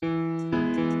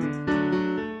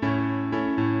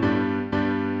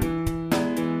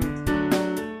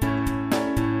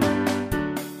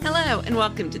Hello, and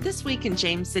welcome to This Week in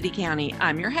James City County.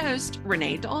 I'm your host,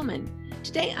 Renee Dahlman.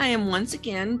 Today, I am once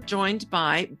again joined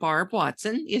by Barb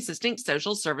Watson, the Assistant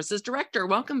Social Services Director.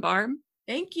 Welcome, Barb.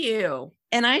 Thank you.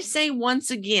 And I say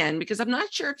once again, because I'm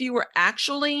not sure if you were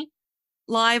actually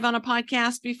live on a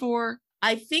podcast before.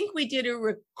 I think we did a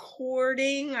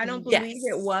recording. I don't believe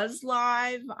it was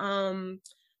live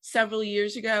several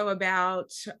years ago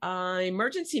about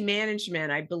emergency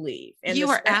management, I believe. And you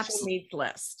the are special needs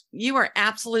list. You are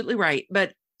absolutely right.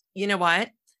 But you know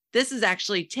what? This is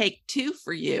actually take 2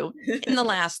 for you in the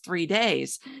last 3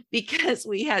 days because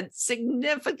we had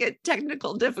significant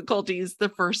technical difficulties the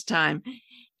first time.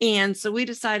 And so we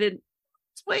decided,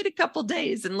 let's wait a couple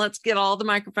days and let's get all the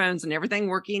microphones and everything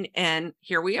working. And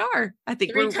here we are. I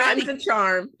think 3 times the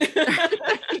charm.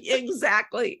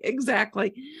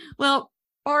 Exactly. Well,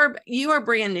 Barb, you are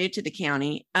brand new to the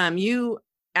county. You,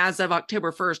 as of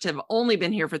October 1st, have only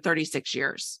been here for 36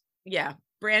 years. Yeah,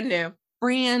 brand new.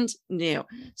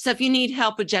 So if you need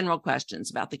help with general questions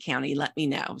about the county, let me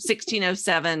know.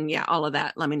 1607, all of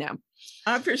that, let me know.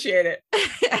 I appreciate it.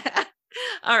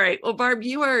 All right. Well, Barb,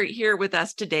 you are here with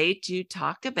us today to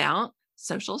talk about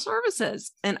social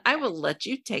services, and I will let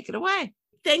you take it away.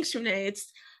 Thanks, Renee.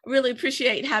 I really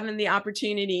appreciate having the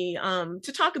opportunity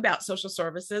to talk about social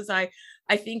services.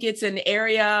 I think it's an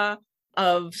area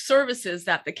of services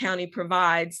that the county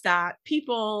provides that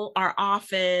people are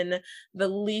often the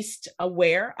least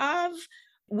aware of.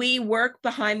 We work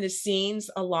behind the scenes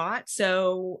a lot.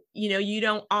 So, you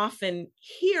don't often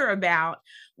hear about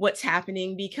what's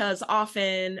happening because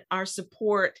often our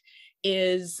support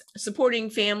is supporting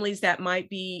families that might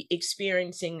be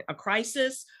experiencing a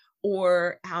crisis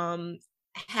or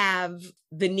have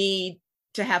the need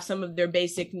to have some of their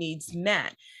basic needs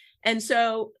met. And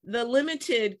so the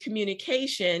limited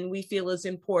communication we feel is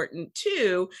important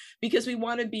too, because we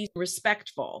want to be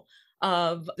respectful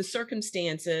of the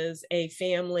circumstances a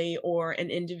family or an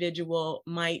individual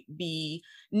might be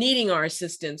needing our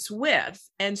assistance with.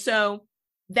 And so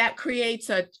that creates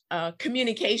a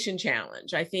communication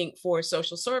challenge, I think, for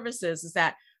social services, is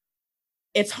that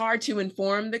it's hard to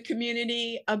inform the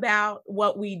community about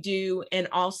what we do and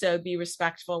also be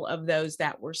respectful of those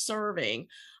that we're serving.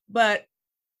 But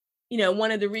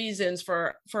one of the reasons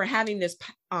for having this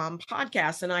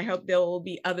podcast, and I hope there will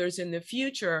be others in the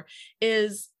future,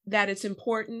 is that it's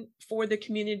important for the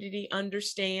community to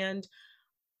understand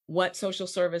what social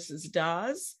services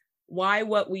does, why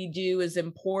what we do is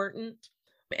important,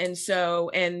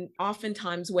 and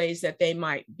oftentimes ways that they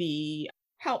might be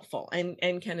helpful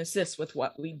and can assist with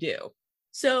what we do.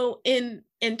 So in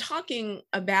talking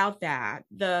about that,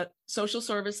 the social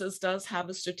services does have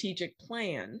a strategic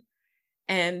plan.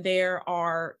 And there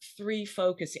are 3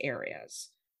 focus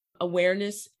areas: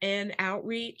 awareness and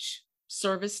outreach,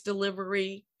 service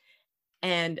delivery,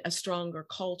 and a stronger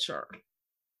culture.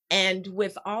 And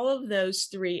with all of those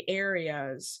 3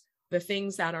 areas, the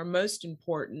things that are most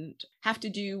important have to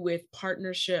do with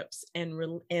partnerships and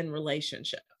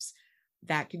relationships.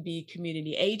 That could be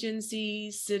community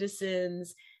agencies,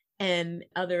 citizens, and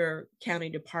other county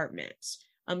departments,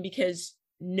 because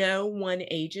no one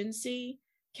agency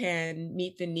can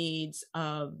meet the needs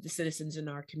of the citizens in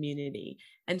our community.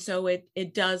 And so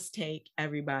it does take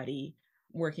everybody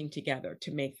working together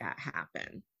to make that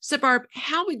happen. So Barb,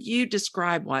 how would you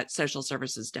describe what social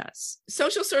services does?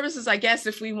 Social services, I guess,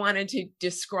 if we wanted to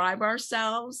describe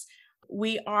ourselves,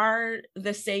 we are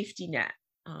the safety net.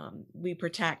 We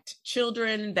protect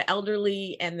children, the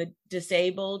elderly, and the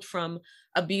disabled from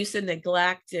abuse and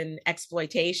neglect and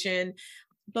exploitation.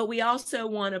 But we also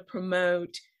want to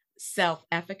promote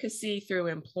self-efficacy through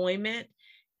employment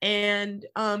and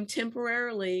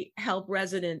temporarily help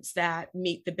residents that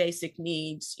meet the basic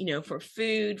needs, for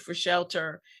food, for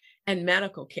shelter, and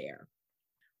medical care.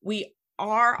 We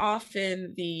are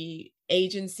often the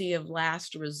agency of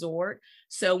last resort.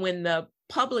 So when the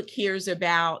public hears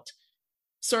about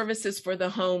services for the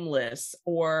homeless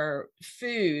or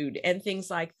food and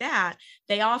things like that,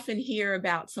 they often hear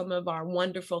about some of our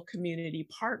wonderful community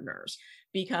partners,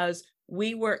 because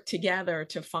we work together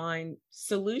to find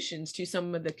solutions to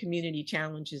some of the community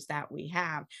challenges that we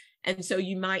have. And so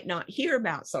you might not hear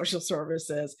about social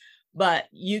services, but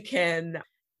you can,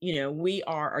 we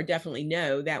are, or definitely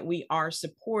know that we are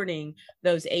supporting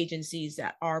those agencies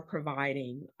that are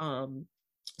providing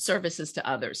services to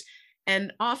others.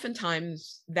 And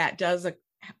oftentimes that does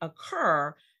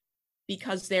occur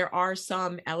because there are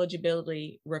some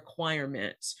eligibility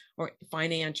requirements or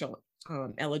financial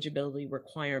eligibility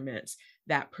requirements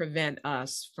that prevent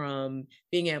us from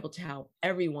being able to help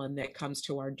everyone that comes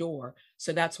to our door.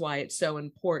 So that's why it's so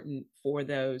important for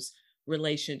those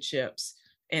relationships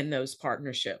and those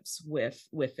partnerships with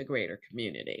the greater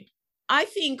community. I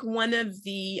think one of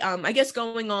the, I guess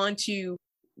going on to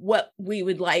what we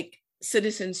would like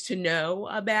citizens to know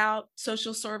about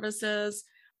social services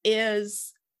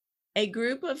is a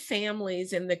group of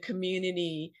families in the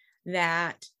community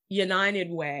that United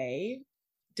Way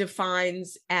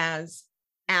defines as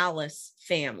ALICE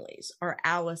families or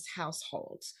ALICE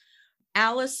households.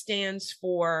 ALICE stands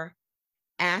for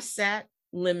Asset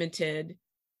Limited,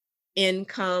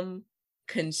 Income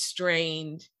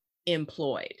Constrained,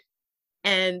 Employed.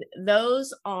 And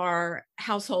those are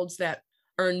households that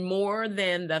earn more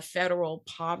than the federal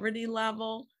poverty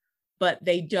level, but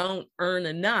they don't earn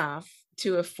enough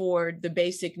to afford the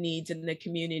basic needs in the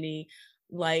community,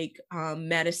 like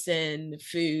medicine,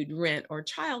 food, rent, or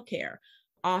childcare.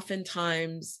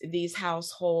 Oftentimes, these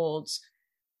households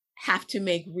have to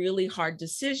make really hard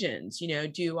decisions.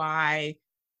 Do I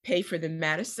pay for the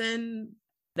medicine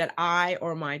that I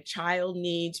or my child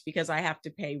needs because I have to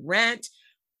pay rent?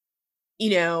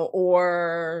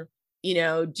 Or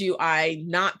do I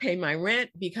not pay my rent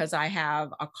because I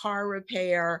have a car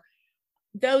repair?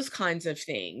 Those kinds of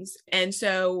things. And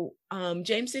so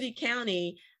James City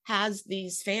County has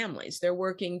these families. They're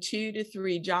working 2 to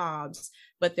 3 jobs,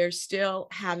 but they're still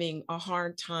having a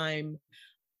hard time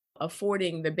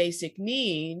affording the basic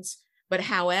needs, but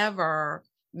however,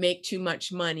 make too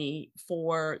much money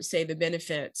for, say, the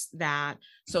benefits that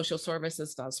social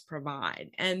services does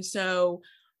provide. And so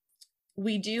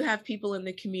we do have people in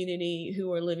the community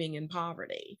who are living in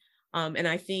poverty. And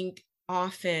I think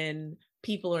often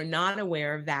people are not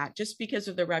aware of that just because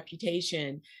of the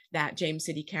reputation that James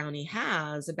City County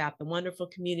has about the wonderful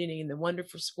community and the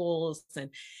wonderful schools.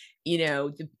 And,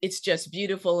 it's just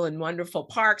beautiful and wonderful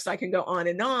parks. I can go on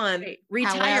and on. Right.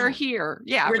 Retire here.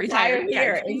 Yeah. Retire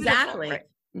here. Yeah, exactly. Right.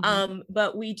 Mm-hmm.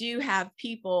 But we do have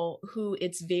people who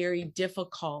it's very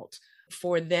difficult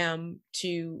for them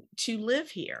to live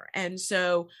here. And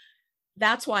so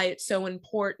that's why it's so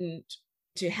important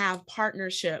to have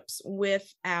partnerships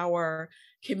with our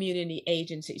community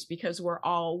agencies, because we're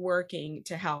all working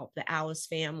to help the ALICE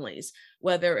families,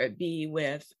 whether it be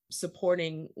with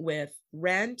supporting with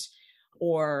rent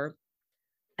or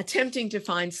attempting to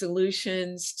find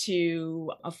solutions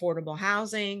to affordable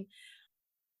housing,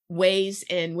 ways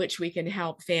in which we can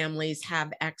help families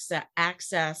have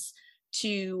access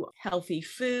to healthy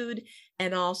food,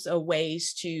 and also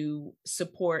ways to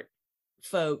support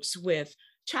folks with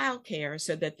childcare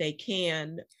so that they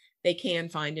can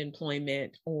find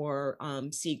employment or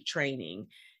seek training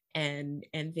and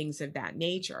things of that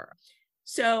nature.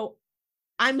 So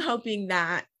I'm hoping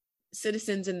that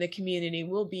citizens in the community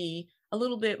will be a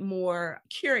little bit more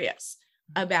curious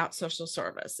about social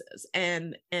services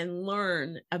and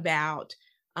learn about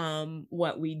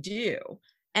what we do.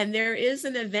 And there is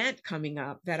an event coming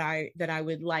up that I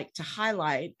would like to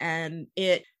highlight, and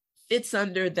it fits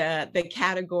under the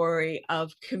category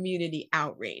of community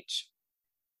outreach.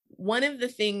 One of the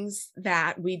things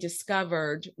that we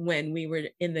discovered when we were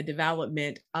in the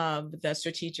development of the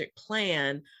strategic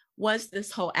plan was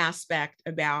this whole aspect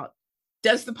about,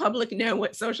 does the public know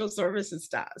what social services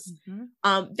does?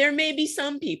 Mm-hmm. There may be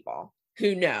some people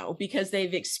who know because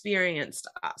they've experienced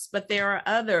us, but there are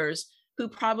others who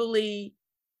probably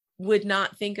would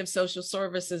not think of social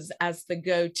services as the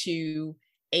go-to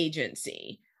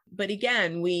agency. But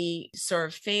again, we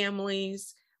serve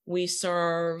families, we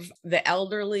serve the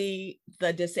elderly,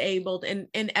 the disabled, and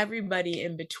everybody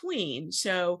in between.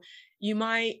 So you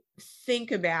might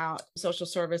think about social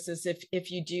services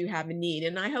if you do have a need.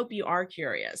 And I hope you are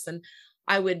curious. And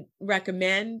I would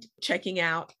recommend checking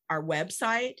out our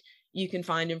website. You can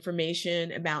find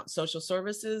information about social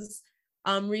services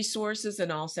resources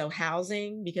and also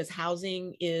housing, because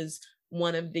housing is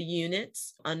one of the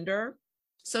units under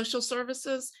social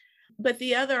services. But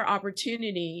the other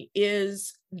opportunity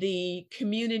is the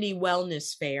Community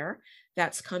Wellness Fair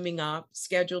that's coming up,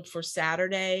 scheduled for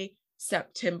Saturday,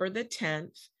 September the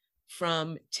 10th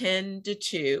from 10 to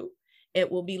 2.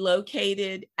 It will be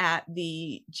located at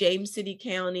the James City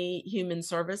County Human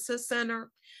Services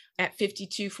Center at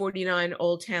 5249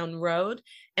 Olde Towne Road.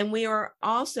 And we are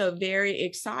also very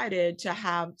excited to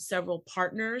have several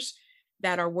partners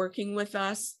that are working with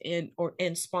us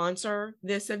and sponsor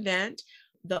this event.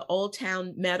 The Olde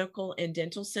Towne Medical and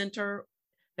Dental Center,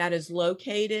 that is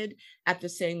located at the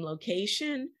same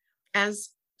location as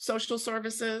social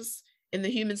services in the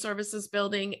Human Services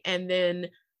Building, and then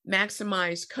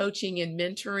Maximize Coaching and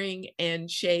Mentoring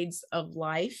and Shades of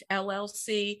Life,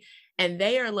 LLC, and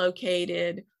they are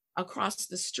located across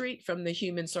the street from the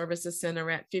Human Services Center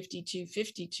at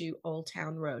 5252 Olde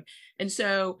Towne Road. And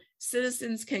so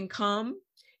citizens can come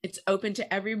It's open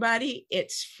to everybody.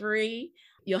 It's free.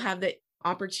 You'll have the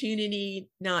opportunity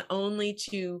not only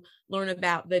to learn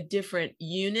about the different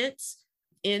units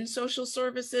in social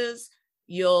services,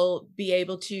 you'll be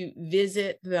able to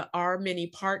visit our many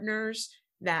partners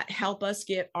that help us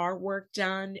get our work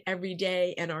done every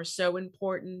day and are so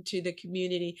important to the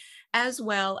community, as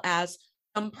well as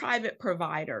some private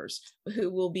providers who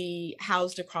will be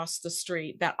housed across the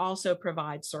street that also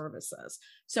provide services.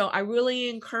 So I really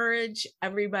encourage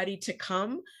everybody to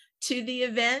come to the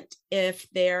event. If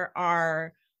there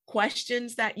are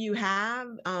questions that you have,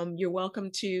 you're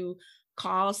welcome to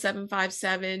call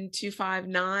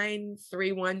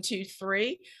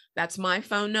 757-259-3123. That's my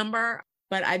phone number.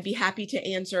 But I'd be happy to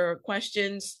answer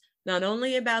questions not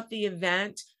only about the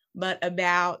event, but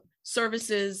about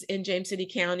services in James City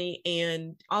County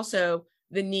and also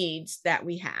the needs that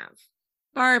we have.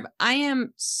 Barb,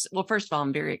 well, first of all,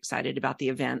 I'm very excited about the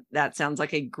event. That sounds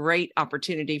like a great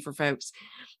opportunity for folks.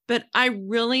 But I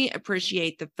really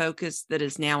appreciate the focus that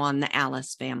is now on the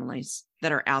Alice families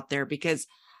that are out there, because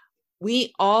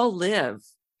we all live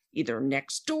either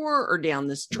next door or down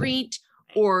the street,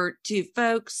 or to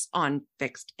folks on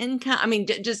fixed income. I mean,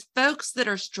 just folks that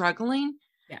are struggling,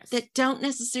 yes, that don't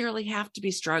necessarily have to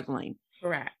be struggling.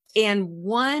 Correct. And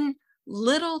one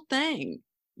little thing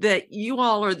that you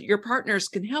all or your partners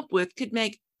can help with could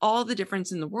make all the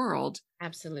difference in the world.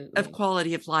 Absolutely. Of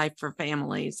quality of life for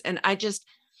families. And I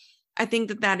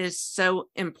think that is so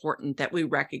important that we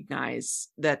recognize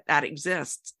that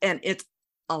exists. And it's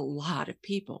a lot of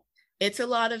people. It's a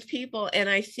lot of people. And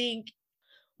I think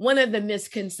one of the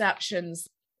misconceptions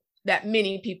that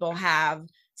many people have,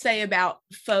 say, about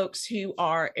folks who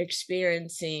are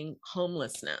experiencing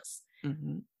homelessness,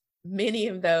 many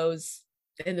of those,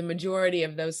 and the majority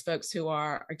of those folks who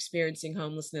are experiencing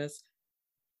homelessness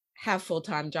have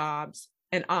full-time jobs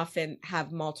and often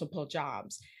have multiple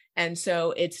jobs. And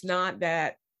so it's not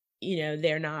that,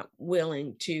 they're not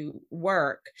willing to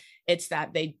work. It's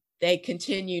that they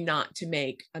continue not to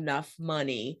make enough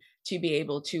money to be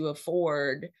able to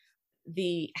afford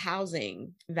the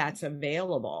housing that's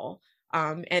available.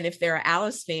 And if they're an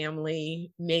Alice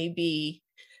family, maybe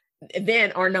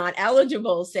then are not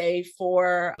eligible, say,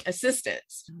 for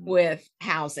assistance with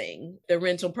housing, the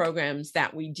rental programs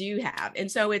that we do have.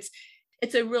 And so it's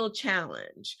a real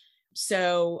challenge.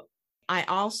 So I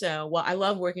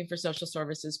love working for social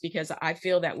services because I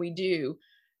feel that we do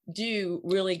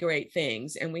really great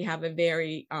things, and we have a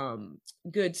very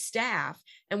good staff,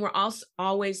 and we're also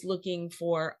always looking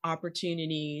for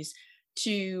opportunities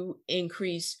to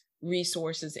increase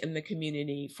resources in the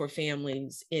community for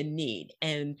families in need.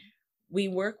 And we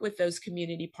work with those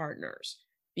community partners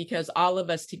because all of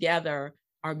us together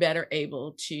are better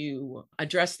able to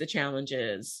address the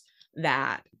challenges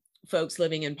that folks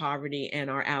living in poverty and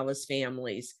our Alice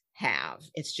families have.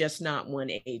 It's just not one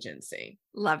agency.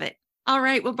 Love it. All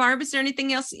right. Well, Barb, is there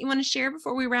anything else that you want to share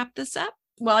before we wrap this up?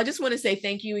 Well, I just want to say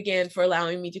thank you again for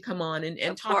allowing me to come on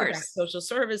and talk about social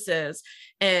services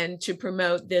and to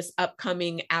promote this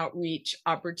upcoming outreach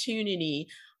opportunity.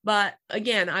 But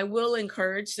again, I will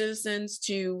encourage citizens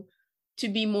to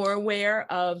be more aware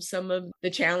of some of the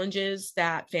challenges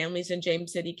that families in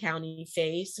James City County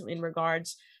face in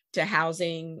regards to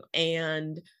housing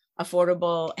and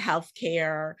affordable health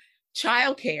care,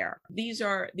 childcare. These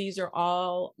are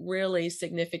all really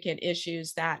significant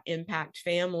issues that impact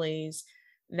families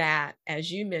that,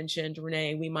 as you mentioned,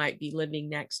 Renee, we might be living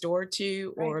next door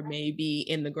to, or maybe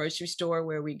in the grocery store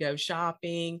where we go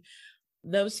shopping.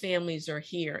 Those families are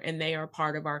here and they are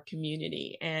part of our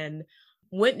community. And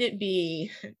wouldn't it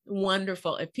be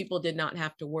wonderful if people did not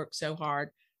have to work so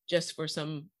hard just for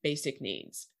some basic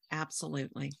needs?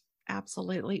 Absolutely.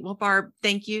 Absolutely. Well, Barb,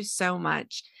 thank you so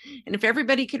much. And if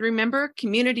everybody could remember,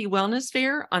 Community Wellness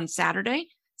Fair on Saturday,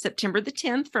 September the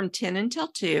 10th from 10 until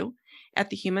 2 at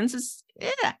the Human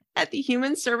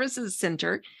Services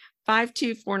Center,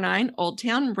 5249 Olde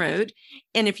Towne Road.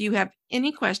 And if you have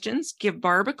any questions, give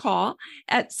Barb a call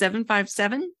at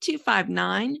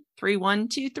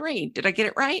 757-259-3123. Did I get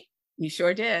it right? You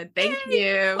sure did. Thank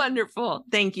you. Wonderful.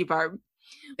 Thank you, Barb.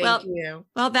 Thank you.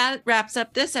 Well, that wraps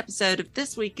up this episode of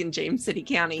This Week in James City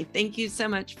County. Thank you so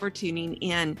much for tuning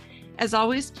in. As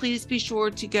always, please be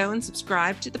sure to go and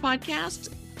subscribe to the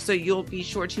podcast so you'll be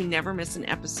sure to never miss an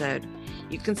episode.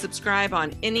 You can subscribe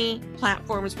on any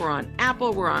platforms. We're on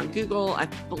Apple, we're on Google. I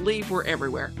believe we're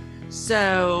everywhere.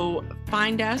 So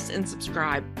find us and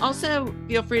subscribe. Also,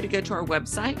 feel free to go to our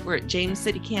website. We're at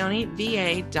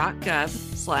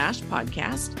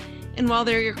jamescitycountyva.gov/podcast. And while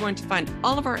there, you're going to find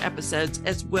all of our episodes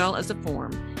as well as a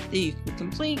form that you can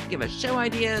complete, give us show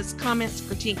ideas, comments,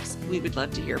 critiques. We would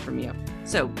love to hear from you.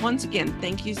 So once again,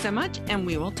 thank you so much, and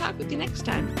we will talk with you next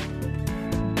time.